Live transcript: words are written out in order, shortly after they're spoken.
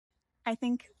I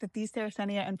think that these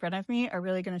Sarracenia in front of me are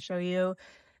really going to show you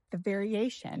the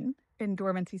variation in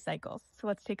dormancy cycles. So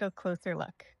let's take a closer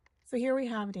look. So here we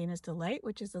have Dana's Delight,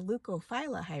 which is a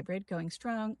Leucophylla hybrid, going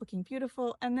strong, looking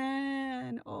beautiful. And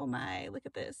then, oh my, look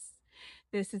at this.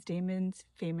 This is Damon's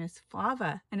famous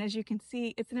Flava. And as you can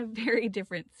see, it's in a very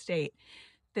different state.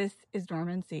 This is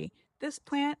dormancy. This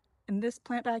plant and this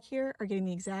plant back here are getting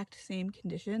the exact same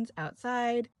conditions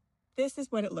outside. This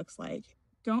is what it looks like.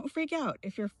 Don't freak out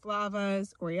if your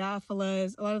flavas or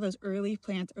Oreophilas, a lot of those early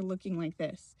plants are looking like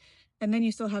this. And then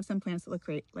you still have some plants that look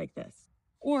great like this.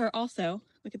 Or also,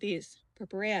 look at these,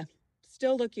 Purpurea,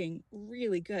 still looking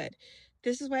really good.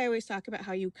 This is why I always talk about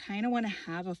how you kind of want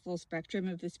to have a full spectrum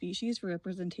of the species for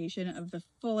representation of the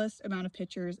fullest amount of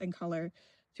pictures and color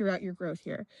throughout your growth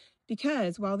here.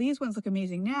 Because while these ones look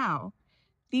amazing now,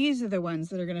 these are the ones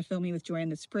that are going to fill me with joy in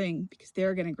the spring because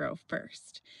they're going to grow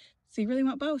first. So you really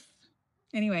want both.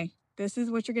 Anyway, this is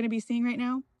what you're going to be seeing right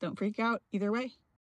now. Don't freak out either way.